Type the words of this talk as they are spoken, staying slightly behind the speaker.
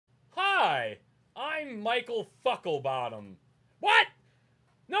I'm Michael FickleBottom. What?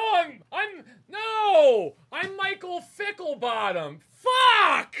 No, I'm Michael FickleBottom.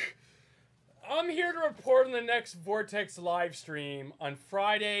 Fuck! I'm here to report on the next Vortex live stream on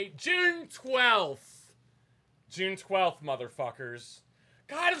Friday, June 12th. June 12th, motherfuckers.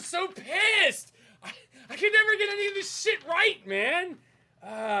 God, I'm so pissed! I can never get any of this shit right, man!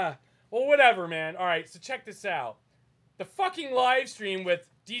 Well, whatever, man. Alright, so check this out. The fucking live stream with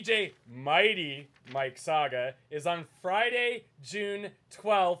DJ Mighty Mike Saga is on Friday, June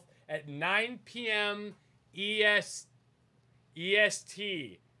 12th at 9 p.m. EST.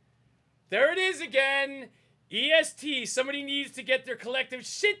 There it is again! EST. Somebody needs to get their collective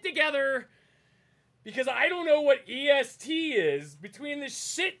shit together because I don't know what EST is. Between the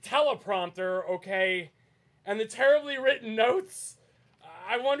shit teleprompter, okay, and the terribly written notes,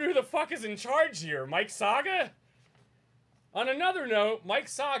 I wonder who the fuck is in charge here. Mike Saga? On another note, Mike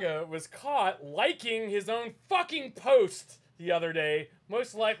Saga was caught liking his own fucking post the other day,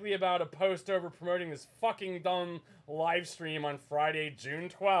 most likely about a post over promoting this fucking dumb live stream on Friday, June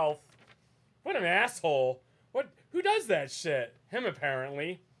 12th. What an asshole. Who does that shit? Him,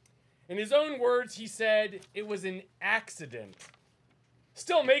 apparently. In his own words, he said it was an accident.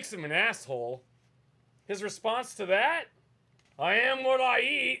 Still makes him an asshole. His response to that? I am what I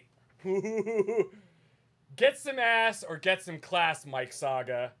eat. Get some ass or get some class, Mike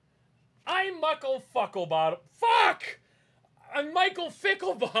Saga. I'm Michael FickleBottom. Fuck! I'm Michael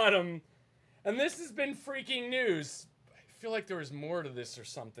FickleBottom. And this has been freaking news. I feel like there was more to this or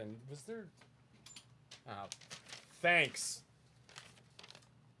something. Was there? Oh, thanks.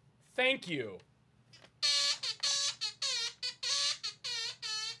 Thank you.